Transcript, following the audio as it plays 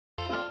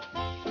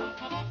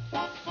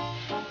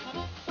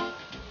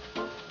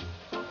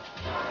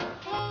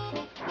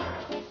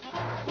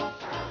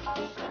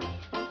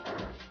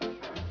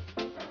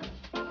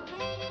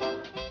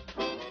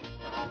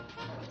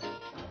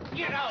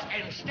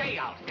and stay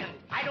out. And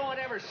I don't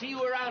ever see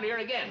you around here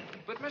again.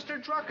 But,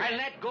 Mr. Drucker... And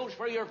that goes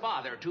for your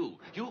father, too.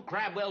 You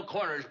Crabwell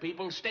Corners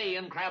people stay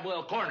in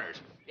Crabwell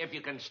Corners, if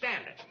you can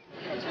stand it.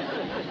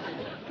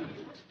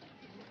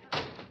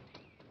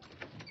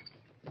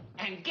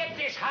 And get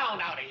this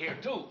hound out of here,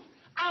 too.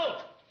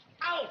 Out!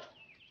 Out!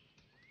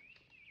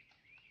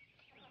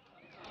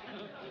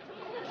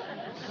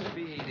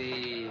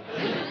 Speedy.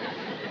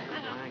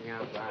 Hang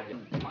out, Roger.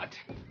 What?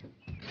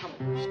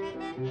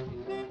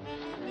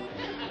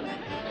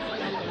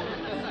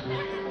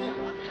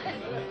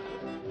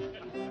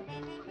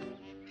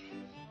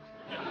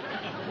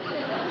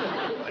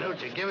 Why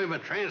don't you give him a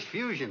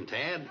transfusion,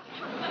 Tad?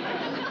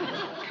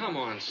 Come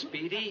on,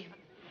 Speedy.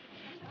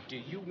 Do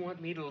you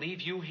want me to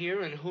leave you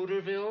here in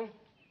Hooterville?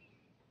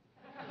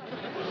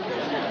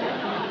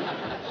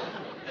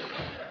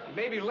 He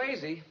may be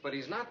lazy, but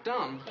he's not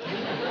dumb.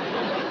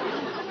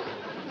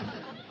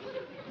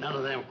 None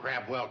of them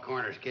Crabwell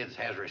Corners kids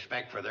has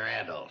respect for their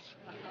adults.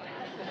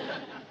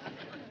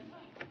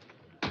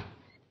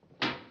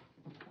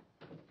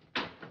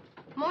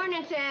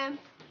 Morning, Sam.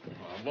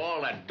 Of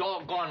all the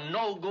doggone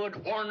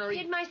no-good, ornery...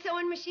 Did my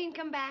sewing machine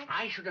come back?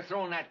 I should have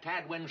thrown that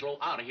Tad Winslow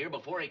out of here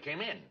before he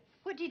came in.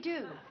 What'd you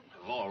do?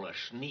 Of all the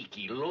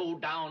sneaky,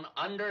 low-down,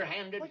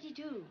 underhanded... What'd you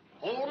do?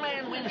 Old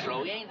man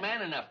Winslow, he ain't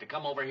man enough to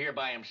come over here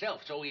by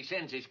himself, so he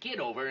sends his kid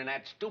over and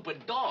that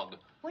stupid dog.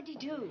 What'd he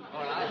do?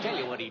 Well, I'll tell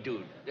you what he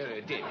did.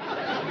 He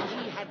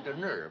had the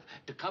nerve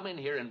to come in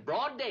here in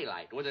broad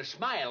daylight with a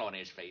smile on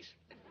his face.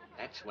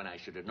 That's when I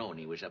should have known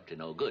he was up to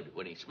no good,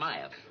 when he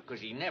smiled,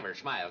 because he never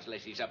smiles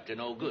unless he's up to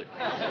no good.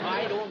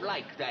 I don't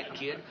like that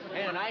kid,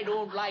 and I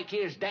don't like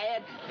his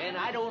dad, and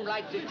I don't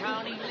like the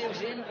town he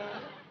lives in.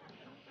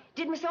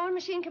 Did my sewing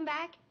machine come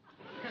back?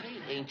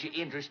 Ain't you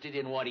interested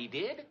in what he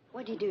did?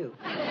 What'd he do?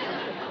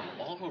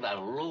 All the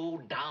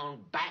low-down,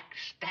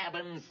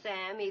 backstabbing...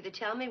 Sam, either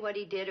tell me what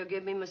he did or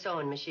give me my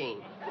sewing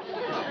machine.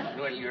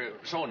 Well, your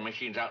sewing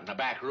machine's out in the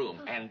back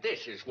room, and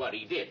this is what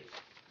he did.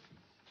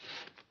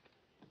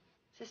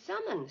 It's a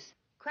summons.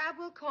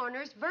 Crabwell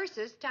Corners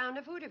versus Town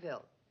of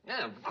Hooterville.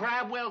 Now,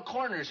 Crabwell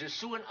Corners is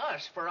suing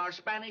us for our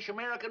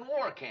Spanish-American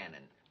war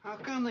cannon. How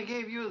come they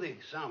gave you the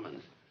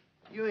summons?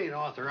 You ain't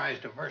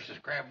authorized to versus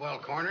Crabwell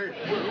Corners.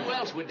 Well, who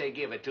else would they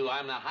give it to?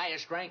 I'm the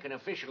highest-ranking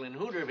official in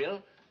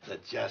Hooterville. The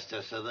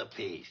justice of the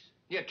peace.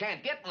 You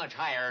can't get much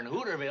higher in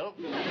Hooterville.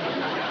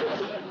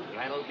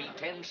 That'll be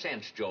 10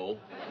 cents, Joe.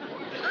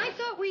 I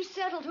thought we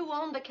settled who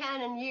owned the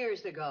cannon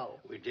years ago.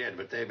 We did,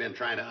 but they've been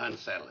trying to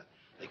unsettle it.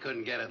 They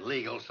couldn't get it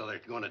legal, so they're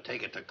going to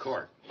take it to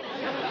court.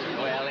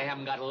 Well, they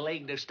haven't got a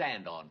leg to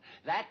stand on.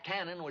 That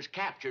cannon was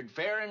captured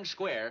fair and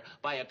square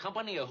by a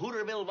company of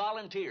Hooterville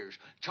volunteers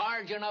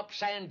charging up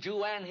San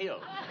Juan Hill.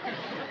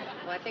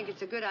 Well, I think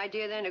it's a good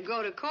idea then to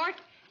go to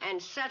court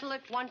and settle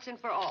it once and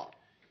for all.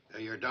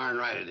 You're darn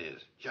right it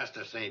is.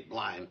 Justice ain't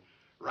blind.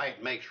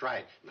 Right makes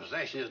right.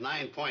 Possession is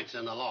 9 points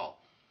in the law.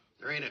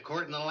 There ain't a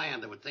court in the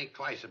land that would think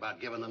twice about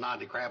giving the nod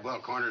to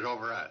Crabwell Corners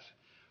over us.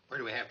 Where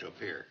do we have to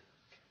appear?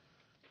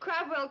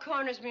 Crabwell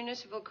Corners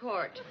Municipal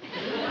Court.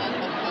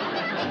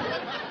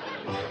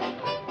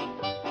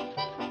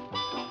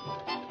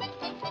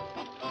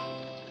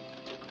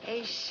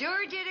 They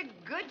sure did a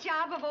good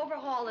job of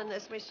overhauling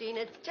this machine.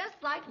 It's just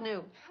like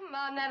new.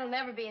 Mom, that'll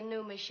never be a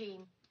new machine.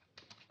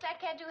 That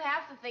can't do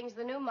half the things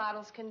the new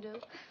models can do.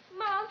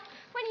 Mom,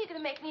 when are you going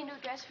to make me a new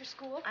dress for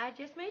school? I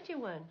just made you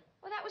one.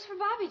 Well, that was for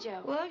Bobbie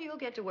Jo. Well, you'll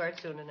get to wear it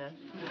soon enough.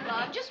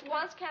 Mom, just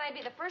once, can I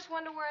be the first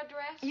one to wear a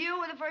dress? You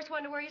were the first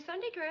one to wear your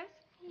Sunday dress.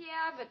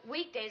 Yeah, but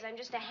weekdays, I'm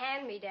just a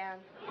hand-me-down.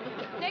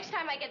 Next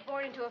time I get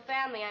born into a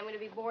family, I'm going to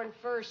be born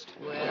first.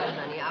 Well,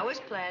 honey, I was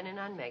planning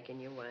on making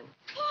you one.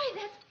 Boy,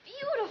 that's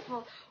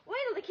beautiful. Wait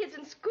till the kids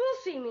in school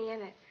see me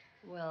in it.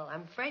 Well,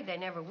 I'm afraid they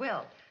never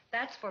will.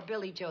 That's for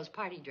Billie Jo's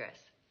party dress.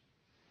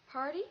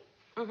 Party?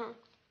 Mm-hmm.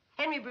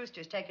 Henry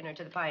Brewster's taking her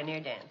to the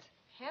Pioneer Dance.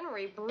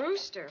 Henry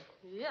Brewster.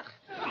 Yuck.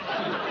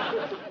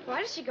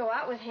 Why does she go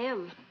out with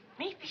him?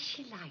 Maybe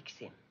she likes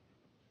him.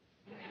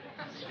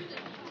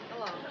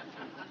 Hello.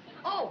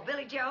 Oh,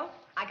 Billie Jo,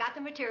 I got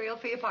the material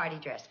for your party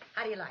dress.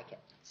 How do you like it?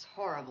 It's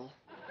horrible.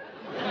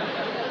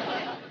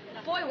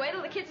 Boy, wait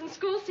till the kids in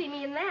school see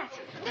me in that.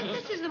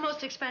 This is the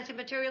most expensive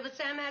material that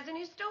Sam has in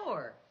his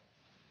store.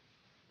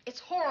 It's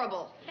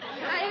horrible.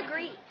 I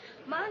agree.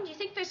 Mom, do you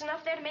think there's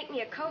enough there to make me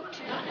a coat?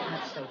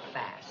 Not so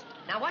fast.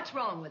 Now, what's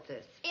wrong with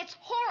this? It's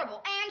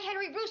horrible, and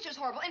Henry Brewster's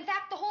horrible. In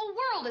fact, the whole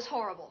world is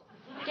horrible.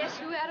 Guess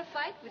who had a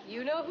fight with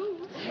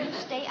you-know-who?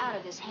 Stay out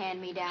of this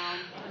hand-me-down.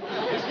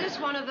 Is this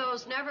one of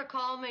those never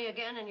call me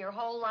again in your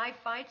whole life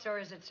fights, or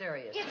is it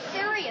serious? It's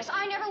serious.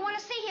 I never want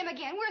to see him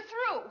again. We're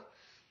through.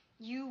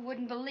 You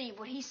wouldn't believe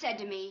what he said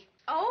to me.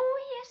 Oh,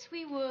 yes,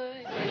 we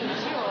would.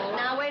 Sure.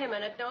 Now, wait a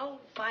minute. No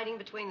fighting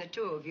between the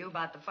two of you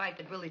about the fight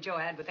that Billie Jo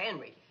had with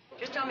Henry.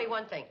 Just tell me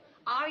one thing.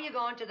 Are you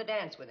going to the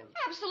dance with him?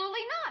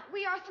 Absolutely not.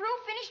 We are through,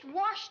 finished,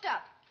 washed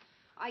up.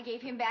 I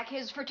gave him back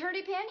his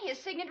fraternity pin, his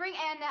signet ring,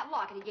 and that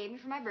locket he gave me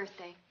for my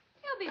birthday.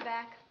 He'll be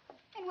back.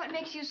 And what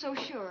makes you so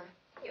sure?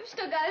 You've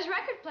still got his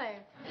record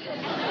player.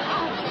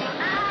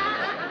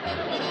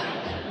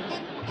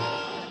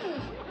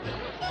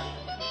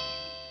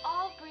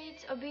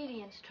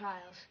 endurance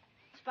trials.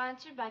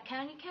 Sponsored by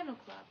County Kennel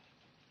Club.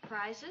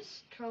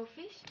 Prizes,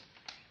 trophies,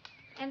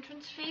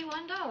 entrance fee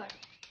 $1.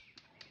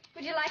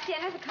 Would you like to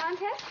enter the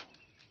contest?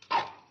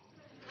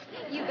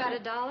 You got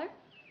 $1?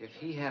 If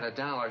he had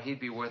 $1, he'd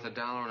be worth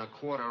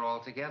 $1.25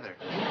 altogether.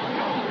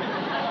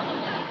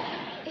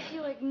 If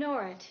you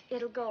ignore it,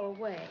 it'll go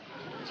away.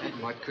 That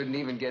mutt couldn't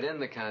even get in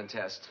the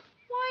contest.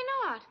 Why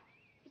not?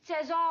 It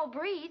says all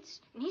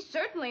breeds, and he's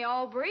certainly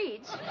all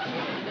breeds.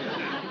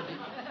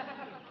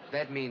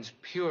 That means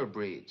pure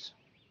breeds.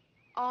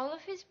 All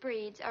of his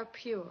breeds are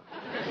pure.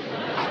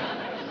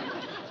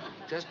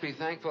 Just be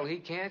thankful he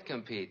can't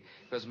compete,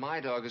 because my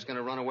dog is going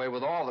to run away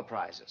with all the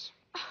prizes.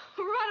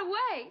 Run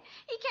away?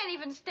 He can't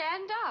even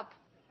stand up.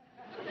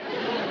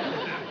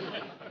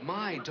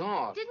 My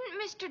dog.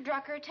 Didn't Mr.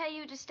 Drucker tell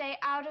you to stay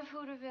out of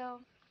Hooterville?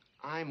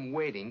 I'm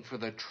waiting for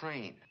the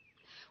train.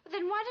 Well,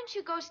 then why don't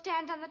you go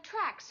stand on the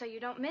track so you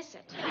don't miss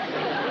it?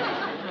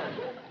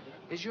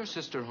 Is your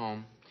sister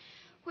home?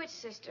 Which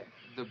sister?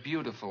 The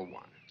beautiful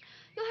one.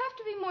 You'll have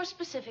to be more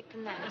specific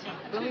than that.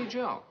 Billie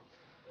Jo.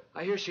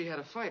 I hear she had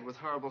a fight with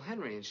Horrible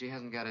Henry and she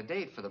hasn't got a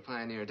date for the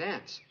Pioneer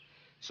Dance.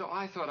 So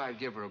I thought I'd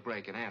give her a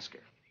break and ask her.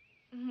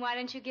 Why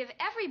don't you give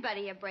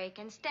everybody a break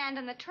and stand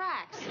on the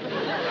tracks?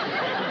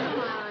 Come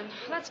on,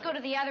 let's go to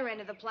the other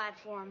end of the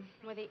platform,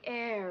 where the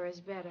air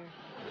is better.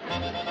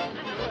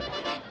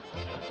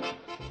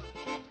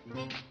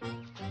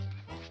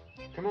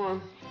 Come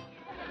on.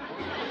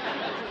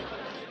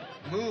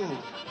 Move.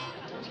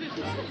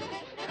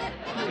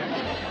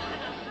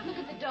 Look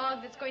at the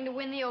dog that's going to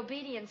win the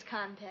obedience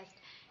contest.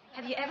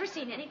 Have you ever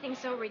seen anything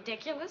so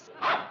ridiculous?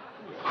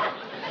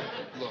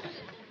 Look,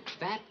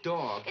 that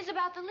dog... Is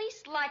about the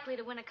least likely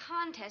to win a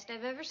contest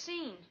I've ever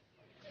seen.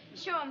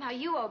 Show him how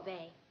you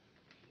obey.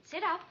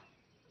 Sit up.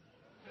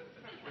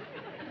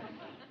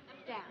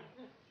 Down.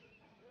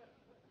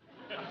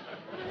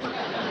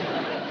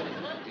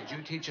 Did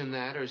you teach him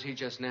that, or is he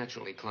just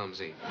naturally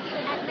clumsy?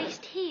 At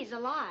least he's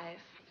alive.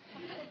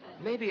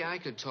 Maybe I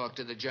could talk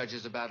to the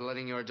judges about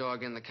letting your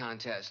dog in the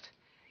contest.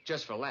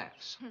 Just for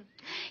laughs.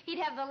 He'd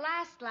have the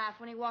last laugh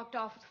when he walked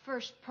off with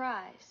first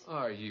prize.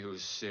 Are you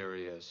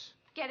serious?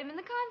 Get him in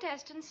the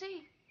contest and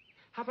see.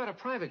 How about a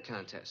private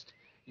contest?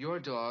 Your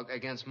dog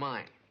against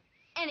mine.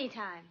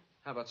 Anytime.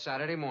 How about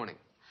Saturday morning?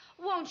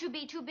 Won't you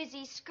be too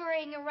busy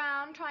scurrying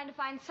around trying to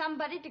find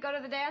somebody to go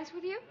to the dance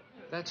with you?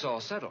 That's all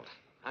settled.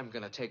 I'm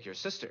going to take your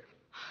sister.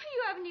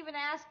 You haven't even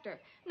asked her.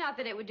 Not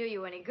that it would do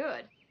you any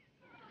good.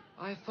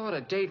 I thought a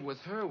date with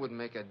her would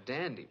make a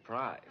dandy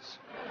prize.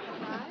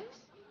 Prize?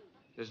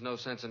 There's no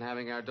sense in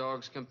having our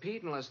dogs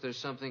compete unless there's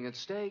something at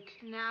stake.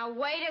 Now,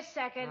 wait a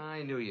second.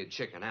 I knew you'd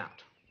chicken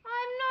out.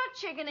 I'm not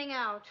chickening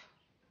out.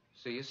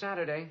 See you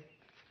Saturday.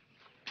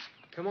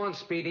 Come on,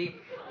 Speedy.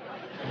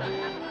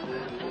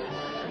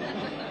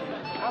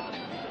 Up.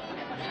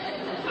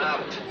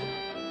 Out.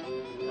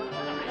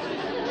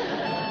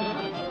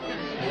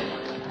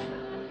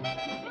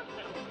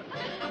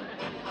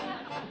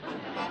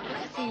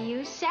 See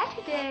you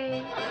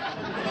Saturday.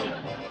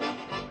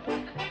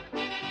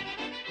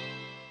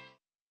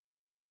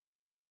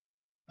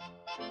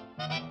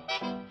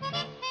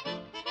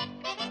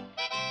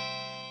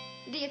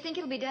 Do you think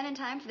it'll be done in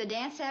time for the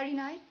dance Saturday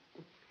night?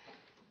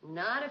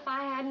 Not if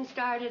I hadn't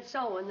started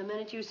sewing the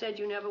minute you said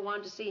you never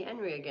wanted to see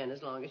Henry again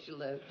as long as you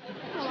lived.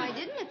 Well, I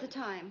didn't at the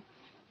time.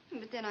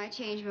 But then I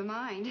changed my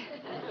mind.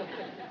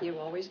 You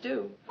always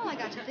do. Well, I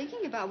got to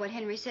thinking about what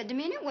Henry said to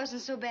me, and it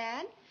wasn't so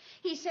bad.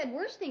 He said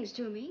worse things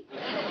to me.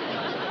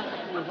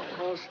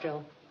 Hold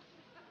still.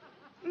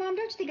 Mom,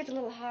 don't you think it's a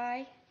little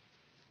high?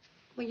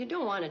 Well, you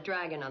don't want it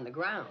dragging on the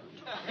ground.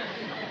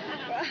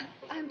 Well,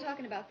 I'm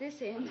talking about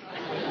this end.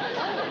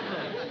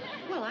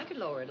 Well, I could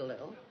lower it a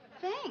little.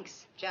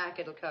 Thanks.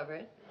 Jacket will cover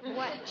it.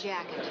 What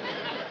jacket?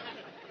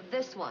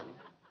 This one.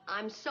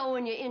 I'm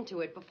sewing you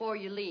into it before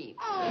you leave.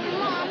 Oh,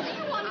 Mom, do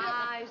you want to...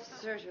 I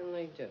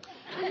certainly do.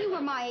 When you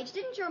were my age,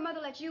 didn't your mother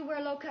let you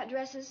wear low-cut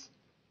dresses?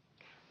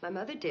 My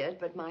mother did,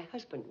 but my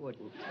husband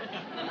wouldn't.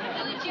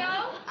 Billie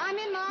Jo? I'm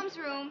in Mom's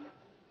room.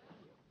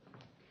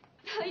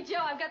 Billie Jo,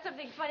 I've got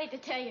something funny to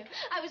tell you.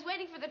 I was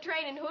waiting for the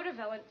train in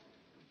Hooterville and...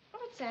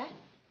 What's that?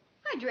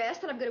 My dress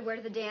that I'm going to wear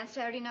to the dance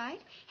Saturday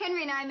night.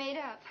 Henry and I made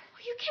up.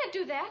 You can't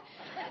do that.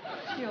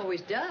 He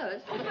always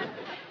does. What's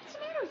the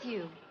matter with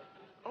you?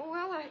 Oh,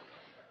 well,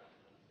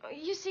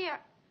 you see,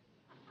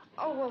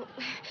 Oh, well,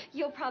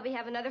 you'll probably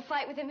have another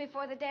fight with him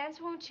before the dance,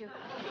 won't you?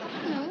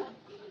 No.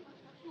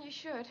 You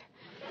should.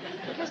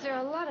 Because there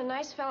are a lot of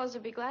nice fellows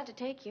who'd be glad to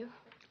take you.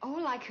 Oh,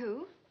 like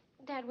who?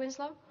 Dad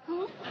Winslow.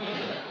 Who?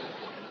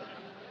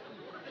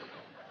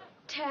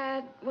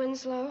 Tad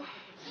Winslow.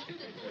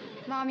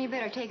 Mom, you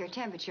better take her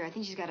temperature. I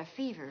think she's got a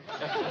fever.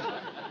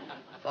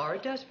 Or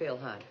it does feel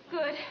hot.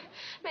 Good.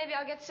 Maybe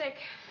I'll get sick.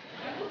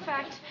 In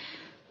fact,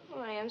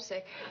 well, I am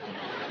sick.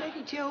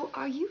 Lady Jo,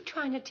 are you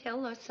trying to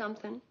tell us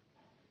something?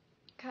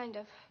 Kind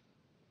of.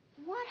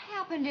 What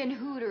happened in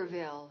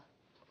Hooterville?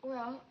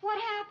 Well, What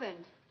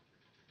happened?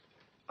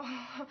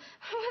 oh, well,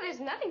 there's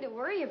nothing to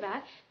worry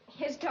about.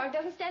 His dog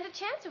doesn't stand a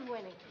chance of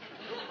winning.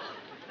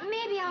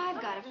 Maybe I've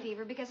got a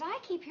fever because I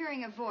keep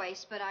hearing a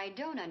voice, but I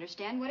don't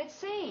understand what it's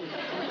saying.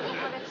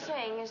 What it's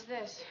saying is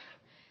this.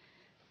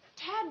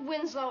 Tad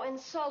Winslow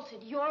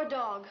insulted your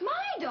dog.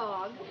 My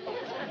dog?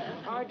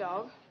 Our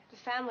dog. The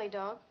family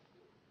dog.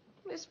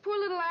 This poor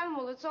little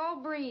animal that's all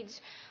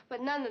breeds,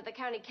 but none that the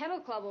County Kennel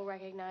Club will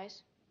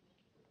recognize.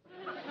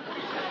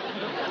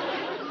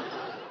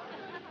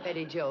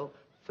 Betty Jo,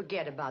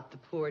 forget about the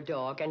poor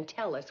dog and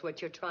tell us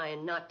what you're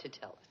trying not to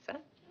tell us, huh?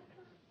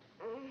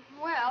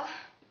 Well,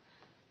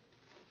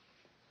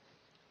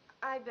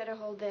 I'd better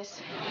hold this.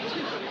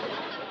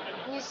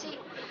 You see,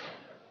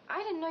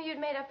 I didn't know you'd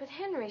made up with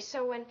Henry,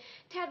 so when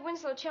Tad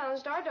Winslow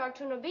challenged our dog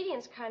to an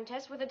obedience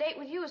contest with a date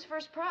with you as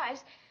first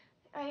prize,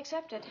 I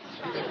accepted.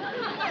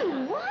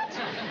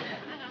 What?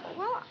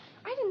 Well,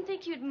 I didn't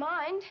think you'd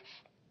mind,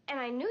 and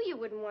I knew you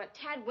wouldn't want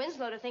Tad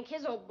Winslow to think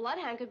his old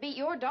bloodhound could beat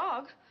your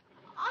dog.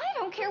 I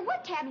don't care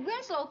what Tad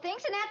Winslow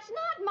thinks, and that's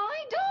not my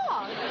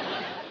dog.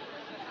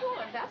 Well,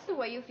 if that's the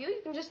way you feel,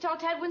 you can just tell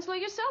Tad Winslow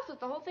yourself that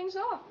the whole thing's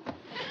off.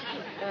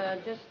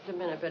 Just a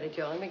minute, Betty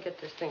Jo. Let me get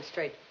this thing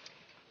straight.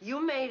 You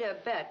made a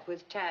bet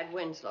with Tad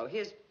Winslow,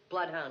 his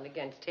bloodhound,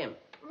 against him.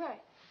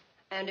 Right.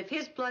 And if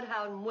his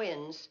bloodhound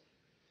wins,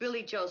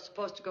 Billie Jo's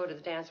supposed to go to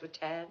the dance with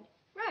Tad?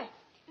 Right.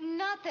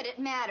 Not that it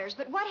matters,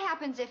 but what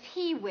happens if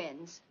he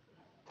wins?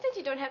 Then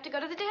you don't have to go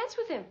to the dance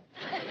with him.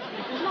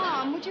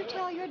 Mom, would you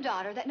tell your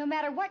daughter that no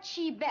matter what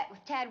she bet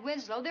with Tad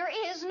Winslow, there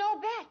is no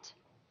bet?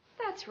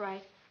 That's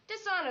right.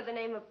 Dishonor the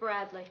name of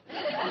Bradley.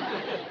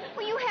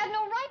 Well, you had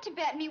no right to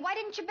bet me. Why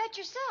didn't you bet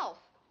yourself?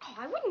 Oh,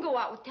 I wouldn't go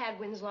out with Tad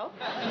Winslow.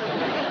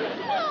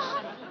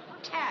 Mom!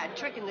 Tad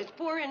tricking this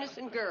poor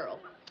innocent girl.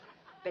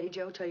 Betty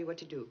Jo, tell you what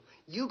to do.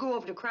 You go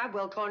over to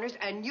Crabwell Corners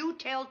and you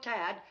tell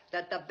Tad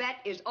that the bet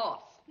is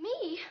off.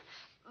 Me?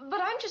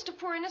 But I'm just a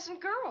poor innocent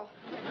girl.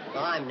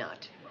 Well, I'm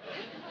not.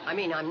 I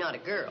mean, I'm not a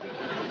girl.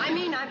 I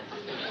mean, I'll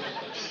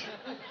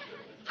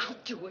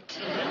do it.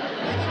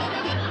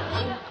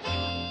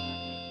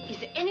 Is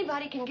there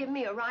anybody can give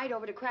me a ride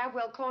over to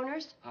Crabwell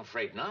Corners? I'm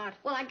afraid not.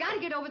 Well, I gotta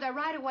get over there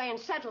right away and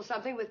settle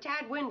something with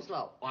Tad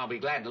Winslow. Well, I'll be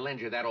glad to lend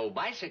you that old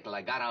bicycle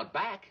I got out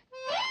back.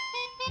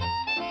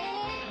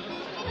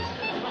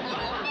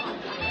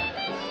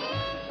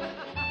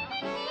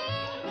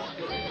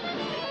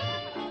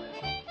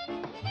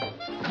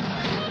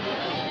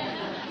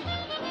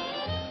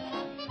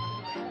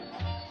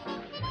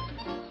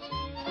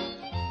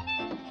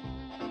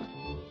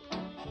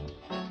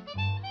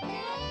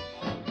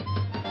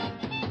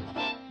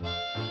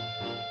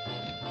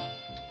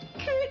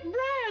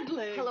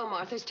 Hello,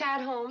 Martha. Is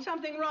Tad home?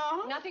 Something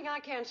wrong? Nothing I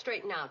can't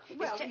straighten out. Is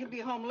Well, Ta- he'll be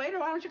home later.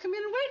 Why don't you come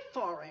in and wait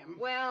for him?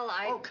 Well,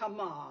 Oh, come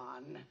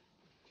on.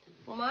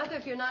 Well, Martha,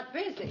 if you're not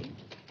busy,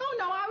 Oh,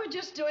 no, I was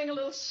just doing a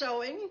little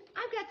sewing.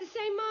 I've got the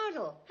same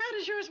model. How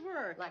does yours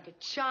work? Like a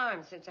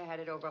charm since I had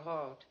it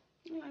overhauled.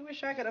 Well, I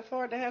wish I could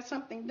afford to have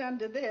something done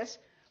to this.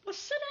 Well,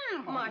 sit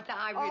down. Martha,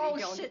 I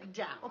really don't... sit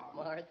down. Oh,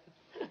 Martha.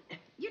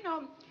 You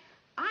know,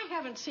 I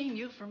haven't seen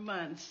you for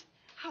months.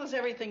 How's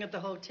everything at the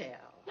hotel?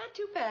 Not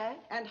too bad.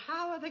 And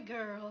how are the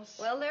girls?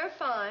 Well, they're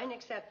fine,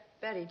 except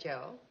Betty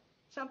Jo.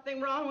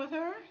 Something wrong with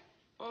her?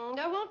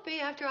 There won't be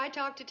after I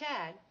talk to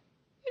Tad.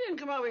 You didn't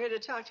come over here to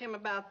talk to him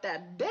about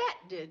that bet,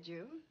 did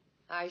you?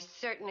 I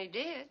certainly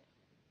did.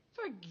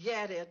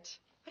 Forget it.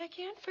 But I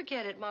can't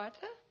forget it,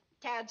 Martha.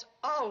 Tad's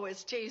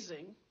always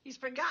teasing. He's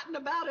forgotten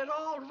about it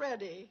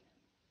already.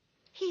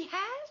 He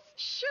has?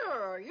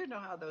 Sure. You know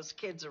how those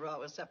kids are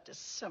always up to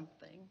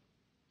something.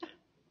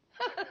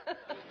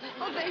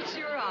 Oh, they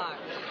sure are.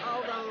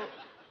 Although,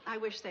 I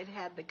wish they'd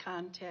had the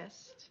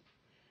contest.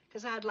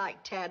 Because I'd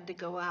like Tad to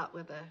go out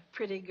with a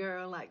pretty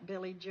girl like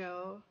Billie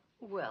Jo.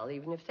 Well,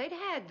 even if they'd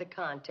had the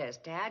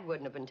contest, Tad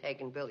wouldn't have been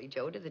taking Billie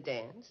Jo to the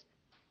dance.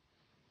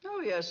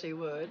 Oh, yes, he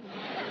would.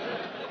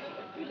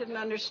 You didn't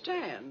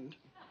understand.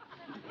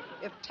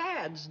 If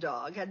Tad's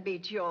dog had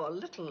beat your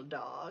little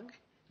dog,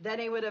 then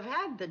he would have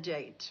had the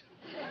date.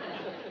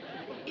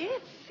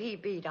 If he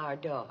beat our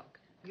dog.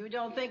 You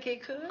don't think he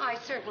could? I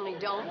certainly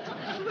don't.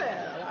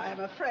 Well, I'm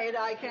afraid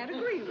I can't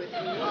agree with you.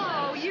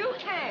 Oh, you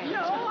can't.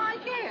 No, I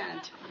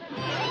can't.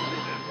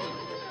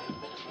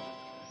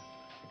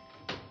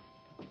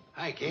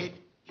 Hi, Kate.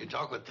 You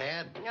talk with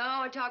Tad? No,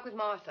 I talked with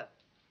Martha.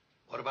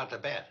 What about the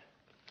bet?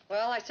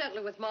 Well, I settled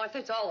it with Martha.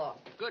 It's all off.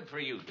 Good for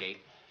you, Kate.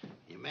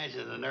 You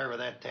imagine the nerve of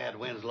that Tad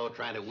Winslow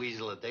trying to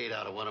weasel a date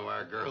out of one of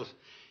our girls,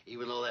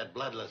 even though that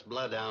bloodless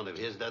bloodhound of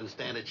his doesn't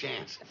stand a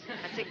chance.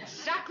 That's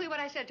exactly what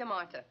I said to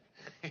Martha.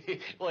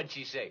 What'd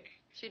she say?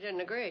 She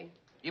didn't agree.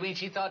 You mean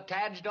she thought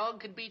Tad's dog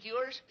could beat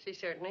yours? She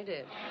certainly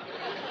did.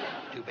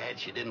 Too bad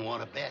she didn't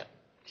want to bet.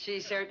 She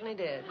certainly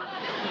did.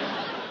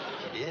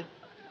 She did?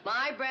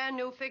 My brand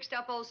new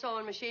fixed-up old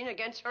sewing machine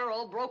against her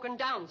old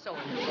broken-down sewing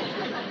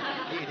machine.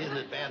 Kate, isn't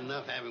it bad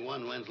enough having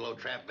one Winslow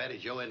trap Betty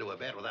Jo into a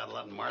bet without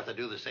letting Martha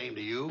do the same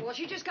to you? Well,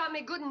 she just got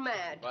me good and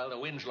mad. Well, the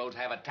Winslows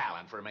have a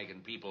talent for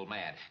making people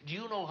mad. Do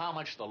you know how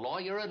much the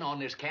lawyering on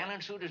this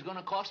cannon suit is going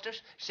to cost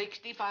us?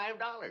 $65.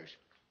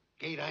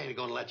 Kate, I ain't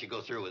going to let you go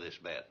through with this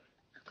bet.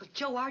 Because,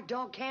 Joe, our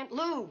dog can't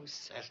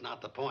lose. That's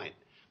not the point.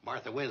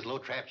 Martha Winslow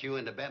trapped you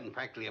into betting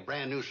practically a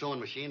brand new sewing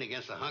machine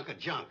against a hunk of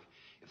junk.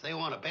 If they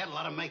want to bet,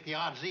 let them make the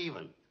odds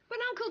even. But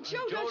Uncle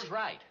Joe Joe's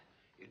right.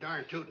 You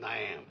darn tootin' I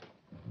am.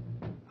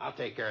 I'll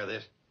take care of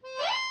this.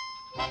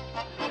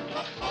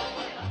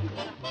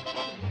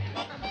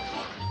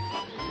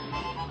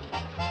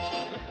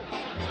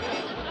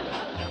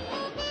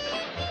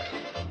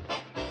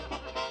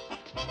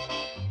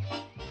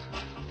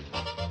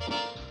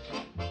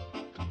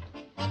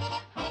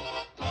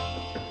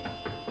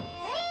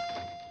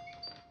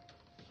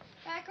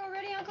 Back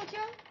already, Uncle Joe?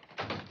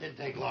 Didn't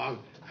take long.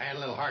 I had a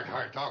little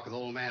heart-to-heart talk with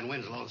old man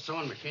Winslow. The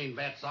sewing machine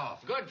bet's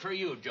off. Good for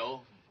you,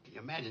 Joe. Can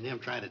you imagine him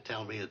trying to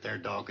tell me that their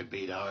dog could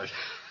beat ours?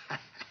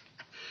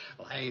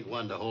 Well, I ain't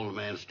one to hold a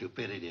man's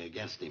stupidity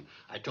against him.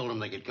 I told him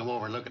they could come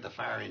over and look at the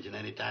fire engine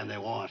anytime they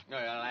want.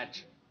 Well,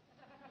 that's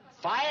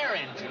fire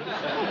engine.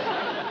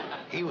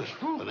 He was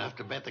fool enough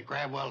to bet the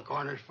Crabwell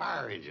Corners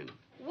fire engine.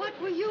 What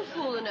were you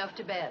fool enough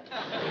to bet?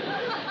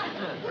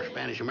 Or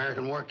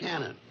Spanish-American War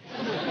cannon.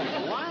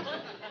 What?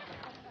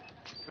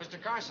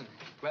 Mr. Carson,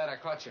 glad I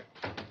caught you.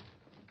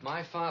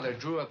 My father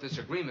drew up this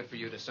agreement for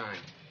you to sign,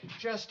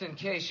 just in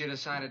case you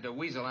decided to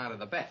weasel out of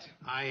the bet.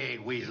 I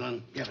ain't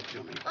weaseling. Give it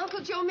to me.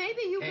 Uncle Joe,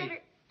 maybe you Hey, better...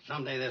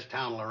 someday this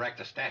town will erect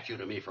a statue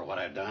to me for what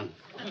I've done.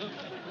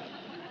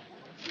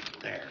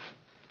 There.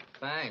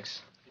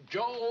 Thanks.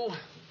 Joe.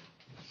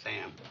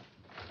 Sam,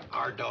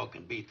 our dog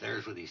can beat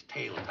theirs with his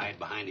tail tied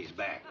behind his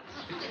back.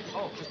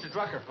 Oh, Mr.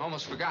 Drucker,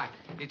 almost forgot.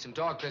 Need some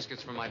dog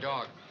biscuits for my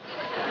dog.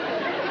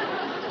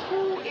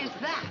 Who is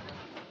that?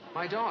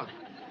 My dog.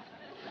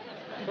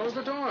 Close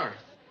the door.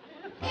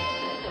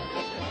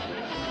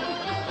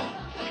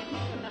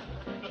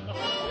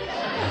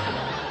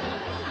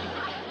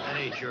 That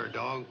ain't your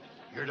dog.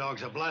 Your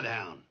dog's a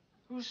bloodhound.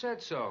 Who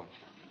said so?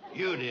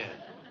 You did.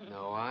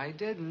 No, I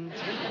didn't.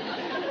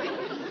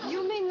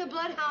 You mean the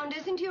bloodhound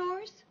isn't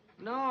yours?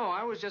 No,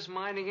 I was just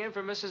minding in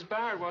for Mrs.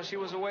 Barrett while she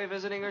was away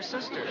visiting her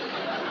sister.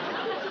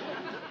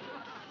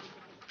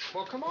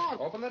 Well, come on,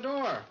 open the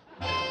door.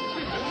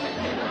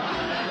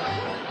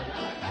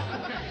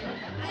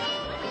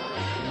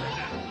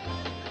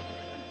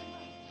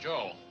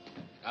 Joe,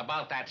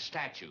 about that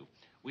statue.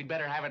 We'd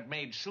better have it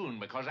made soon,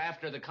 because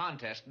after the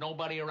contest,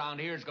 nobody around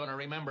here is going to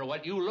remember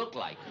what you look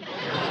like.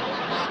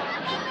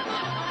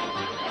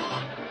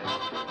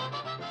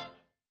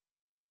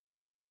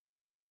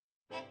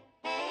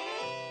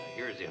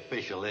 Here's the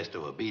official list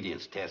of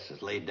obedience tests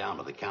as laid down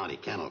by the County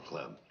Kennel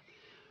Club.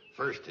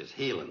 First is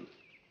heeling.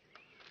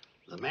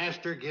 The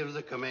master gives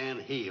the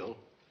command heel,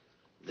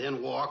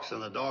 then walks,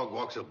 and the dog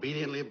walks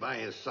obediently by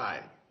his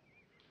side.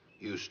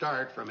 You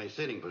start from a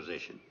sitting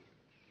position.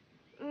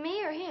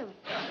 Me or him?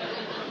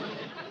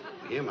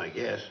 Him, I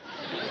guess.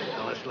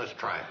 Now, let's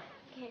try it.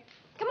 Okay.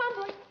 Come on,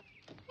 boy.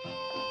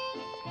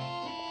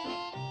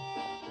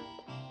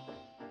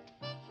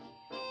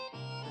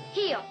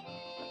 Heel.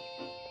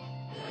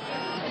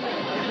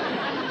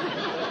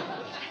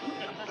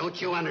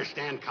 Don't you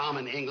understand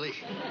common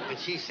English? When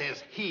she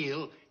says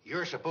heel,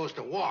 you're supposed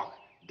to walk.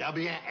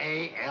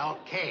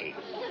 W-A-L-K.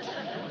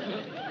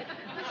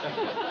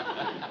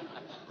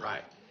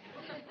 Right.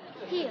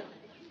 Heel.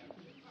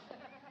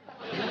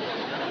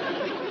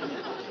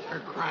 For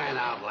crying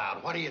out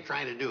loud, what are you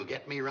trying to do?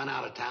 Get me run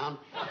out of town?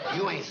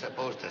 You ain't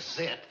supposed to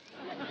sit.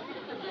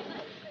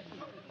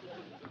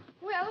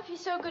 Well, if you're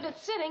so good at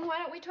sitting, why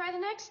don't we try the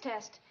next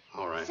test?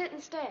 All right. Sit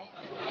and stay.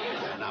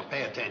 Now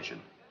pay attention.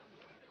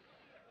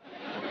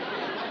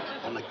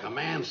 On the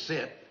command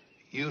sit,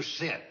 you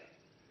sit.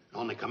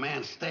 On the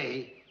command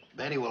stay,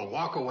 Betty will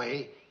walk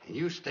away, and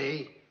you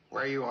stay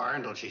where you are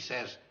until she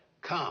says,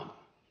 come.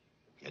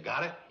 You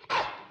got it?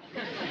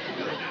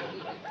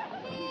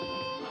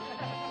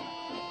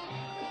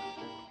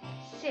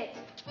 Sit.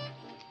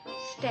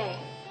 Stay.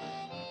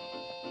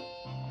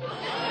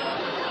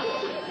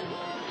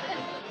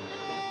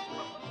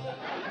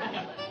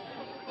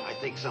 I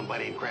think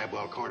somebody in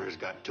Crabwell Corners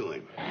got to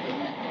him.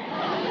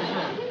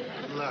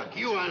 Look,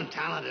 you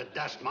untalented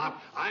dust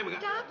mop, I'm...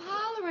 Stop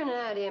hollering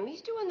at him.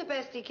 He's doing the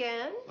best he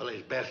can. Well,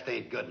 his best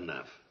ain't good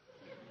enough.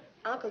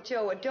 Uncle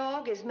Joe, a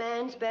dog is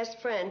man's best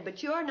friend,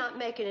 but you're not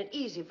making it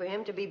easy for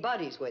him to be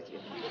buddies with you.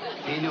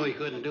 If he knew he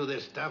couldn't do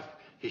this stuff,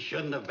 he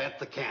shouldn't have bet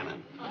the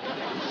cannon.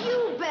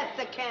 You bet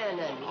the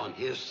cannon. On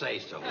his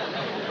say-so.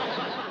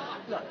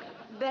 Look,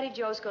 Betty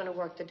Jo's going to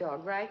work the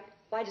dog, right?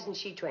 Why doesn't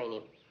she train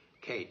him?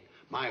 Kate,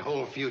 my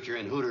whole future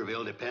in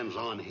Hooterville depends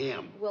on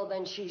him. Well,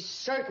 then she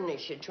certainly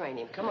should train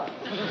him. Come on.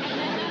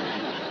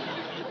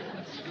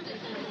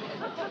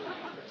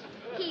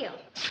 Heel.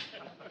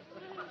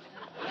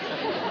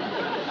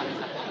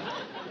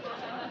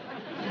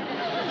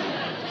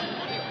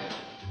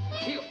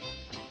 Heel.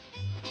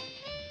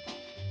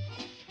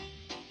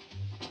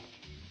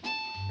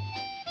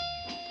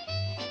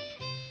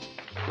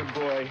 Good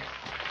boy.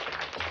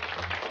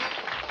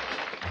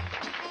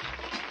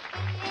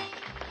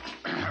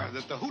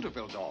 The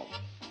Hooterville dog.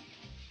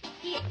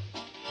 Heel.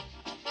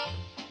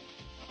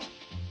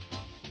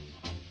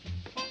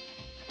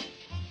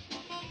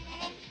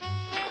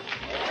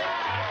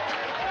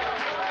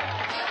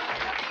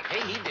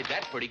 Hey, he did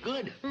that pretty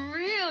good.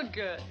 Real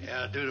good.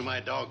 Yeah, due to my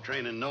dog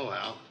training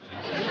know-how.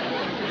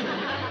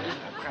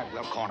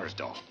 Crabwell Corners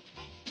dog.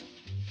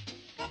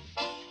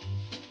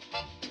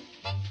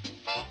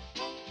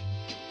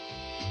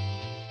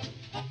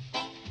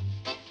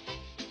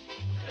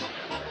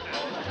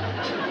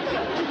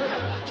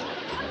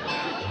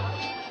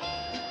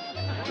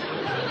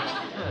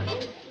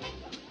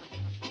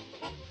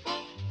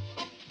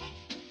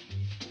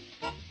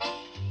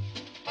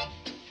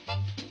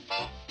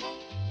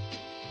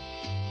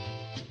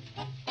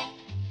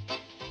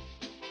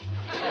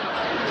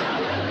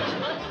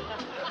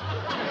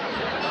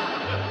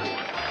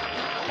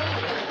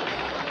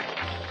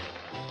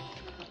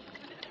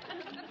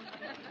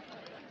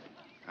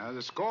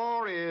 The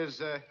score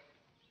is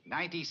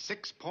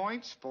 96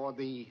 points for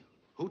the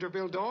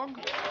Hooterville dog.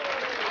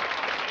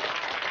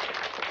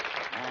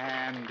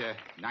 And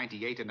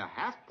 98 and a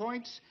half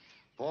points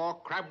for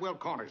Crabwell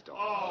Corners dog.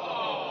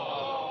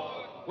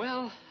 Oh.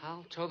 Well,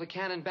 I'll tow the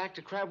cannon back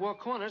to Crabwell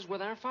Corners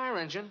with our fire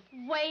engine.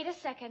 Wait a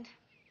second.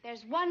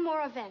 There's one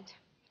more event.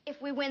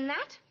 If we win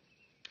that,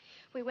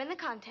 we win the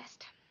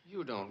contest.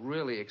 You don't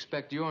really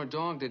expect your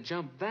dog to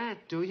jump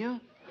that, do you?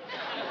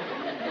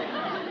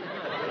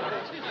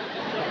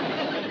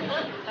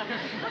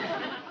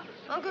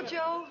 Uncle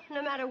Joe,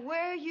 no matter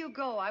where you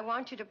go, I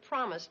want you to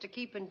promise to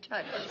keep in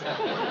touch.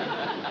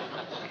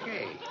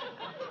 Okay.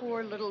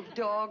 Poor little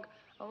dog.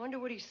 I wonder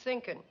what he's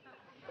thinking.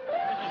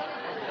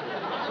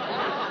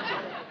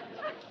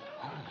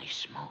 Holy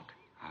smoke.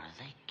 Are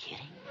they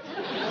kidding?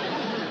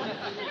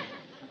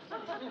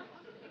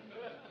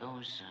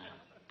 Those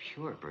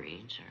pure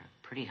breeds are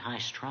pretty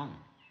high-strung.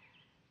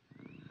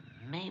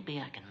 Maybe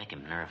I can make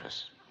him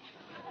nervous.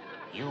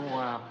 You,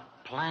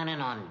 planning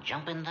on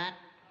jumping that?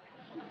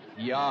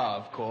 Yeah,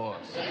 of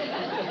course.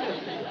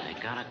 They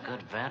got a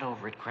good vet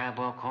over at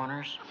Crabwell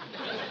Corners?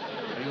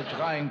 Are you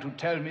trying to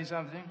tell me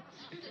something?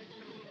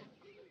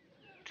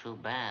 Too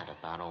bad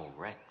about old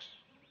Rex.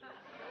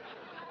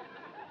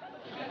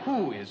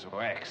 Who is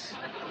Rex?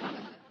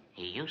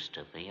 He used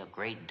to be a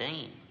Great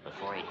Dane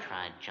before he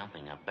tried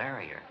jumping a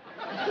barrier.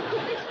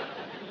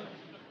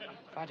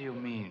 What do you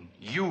mean,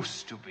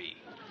 used to be?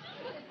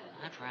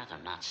 I'd rather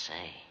not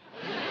say.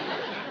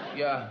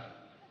 Ja,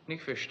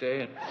 nicht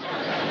verstehen.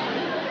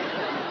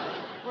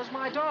 Where's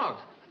my dog?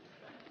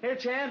 Here,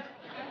 champ.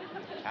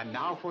 And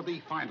now for the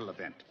final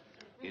event,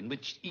 in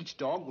which each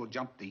dog will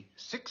jump the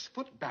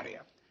 6-foot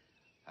barrier.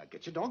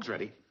 Get your dogs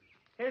ready.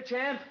 Here,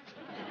 champ.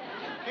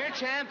 Here,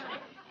 champ.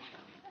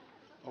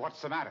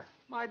 What's the matter?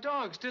 My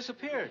dog's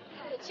disappeared.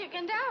 He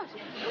chickened out.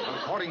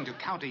 According to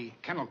county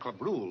kennel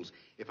club rules,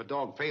 if a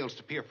dog fails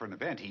to appear for an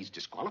event, he's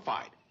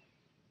disqualified.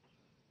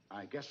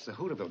 I guess the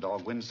Hooterville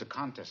dog wins the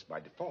contest by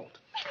default.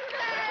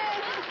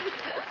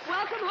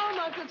 Welcome home,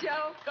 Uncle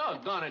Joe.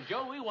 Doggone it,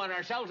 Joe. We won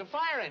ourselves a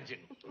fire engine.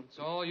 It's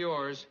all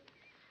yours.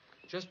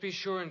 Just be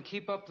sure and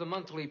keep up the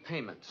monthly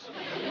payments.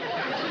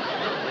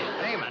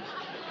 Payment?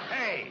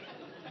 Hey!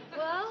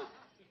 Well,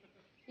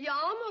 you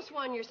almost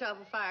won yourself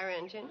a fire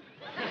engine.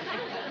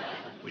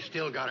 We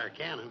still got our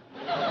cannon.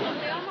 We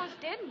almost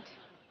didn't.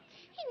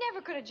 He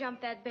never could have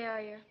jumped that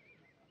barrier.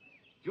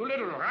 You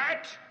little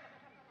rat!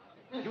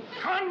 You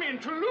con me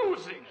into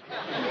losing!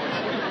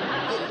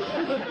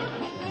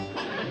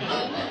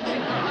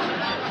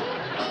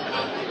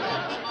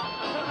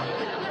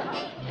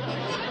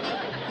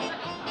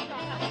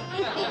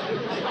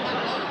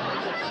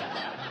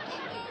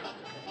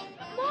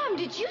 Mom,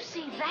 did you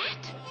see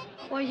that?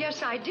 Well,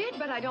 yes, I did,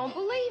 but I don't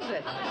believe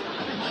it.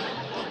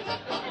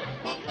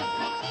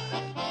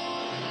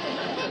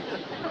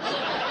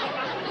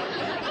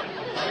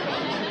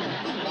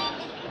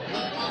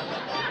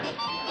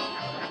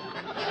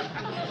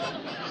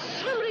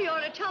 Somebody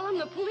ought to tell him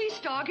the police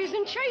dog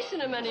isn't chasing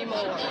him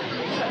anymore.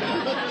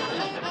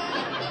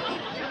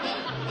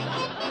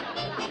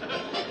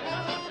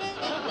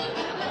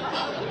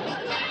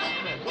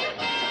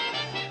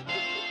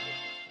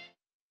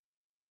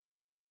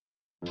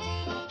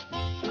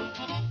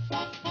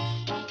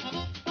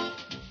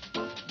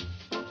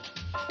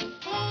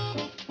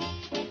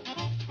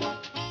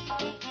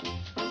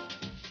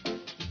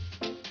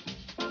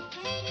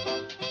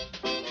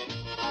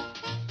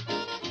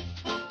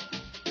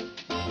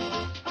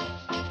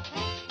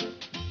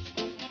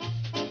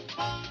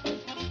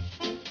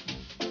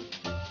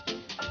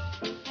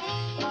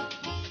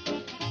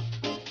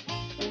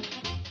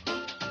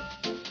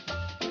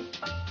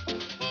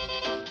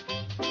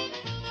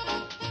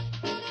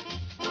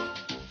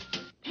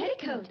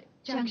 Petticoat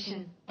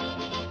Junction.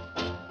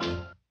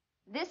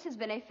 This has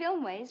been a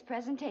Filmways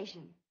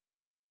presentation.